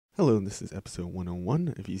Hello, this is episode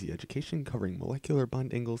 101 of Easy Education covering molecular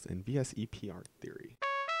bond angles and VSEPR theory.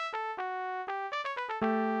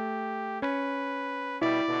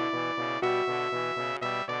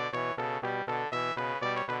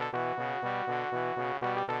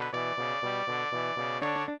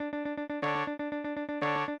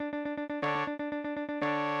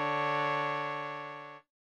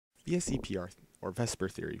 VSEPR, or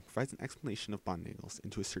VSEPR theory, provides an explanation of bond angles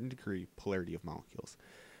and to a certain degree polarity of molecules.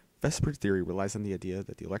 VSEPR theory relies on the idea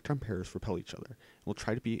that the electron pairs repel each other and will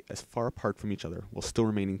try to be as far apart from each other while still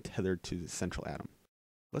remaining tethered to the central atom.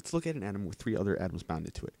 Let's look at an atom with three other atoms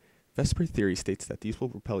bounded to it. VSEPR theory states that these will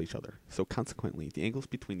repel each other, so consequently the angles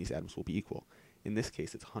between these atoms will be equal. In this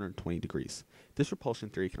case, it's 120 degrees. This repulsion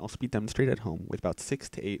theory can also be demonstrated at home with about 6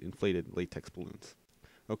 to 8 inflated latex balloons.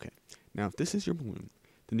 Okay, now if this is your balloon,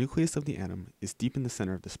 the nucleus of the atom is deep in the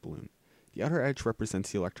center of this balloon. The outer edge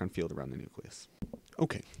represents the electron field around the nucleus.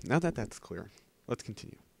 Okay, now that that's clear, let's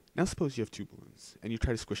continue. Now suppose you have two balloons, and you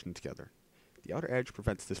try to squish them together. The outer edge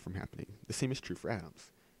prevents this from happening. The same is true for atoms.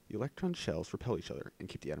 The electron shells repel each other and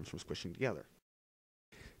keep the atoms from squishing together.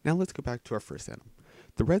 Now let's go back to our first atom.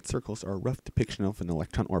 The red circles are a rough depiction of an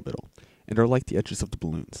electron orbital, and are like the edges of the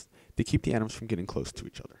balloons. They keep the atoms from getting close to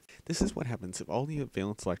each other. This is what happens if all the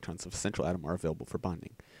valence electrons of a central atom are available for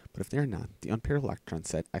bonding, but if they are not, the unpaired electron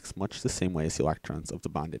set acts much the same way as the electrons of the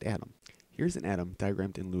bonded atom. Here's an atom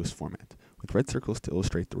diagrammed in Lewis format, with red circles to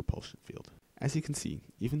illustrate the repulsion field. As you can see,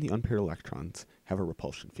 even the unpaired electrons have a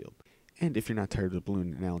repulsion field. And if you're not tired of the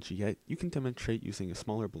balloon analogy yet, you can demonstrate using a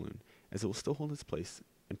smaller balloon, as it will still hold its place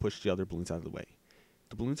and push the other balloons out of the way.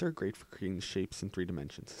 The balloons are great for creating shapes in 3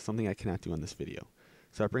 dimensions, something I cannot do on this video.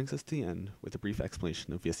 So that brings us to the end with a brief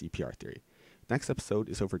explanation of VSEPR theory. Next episode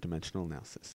is over dimensional analysis.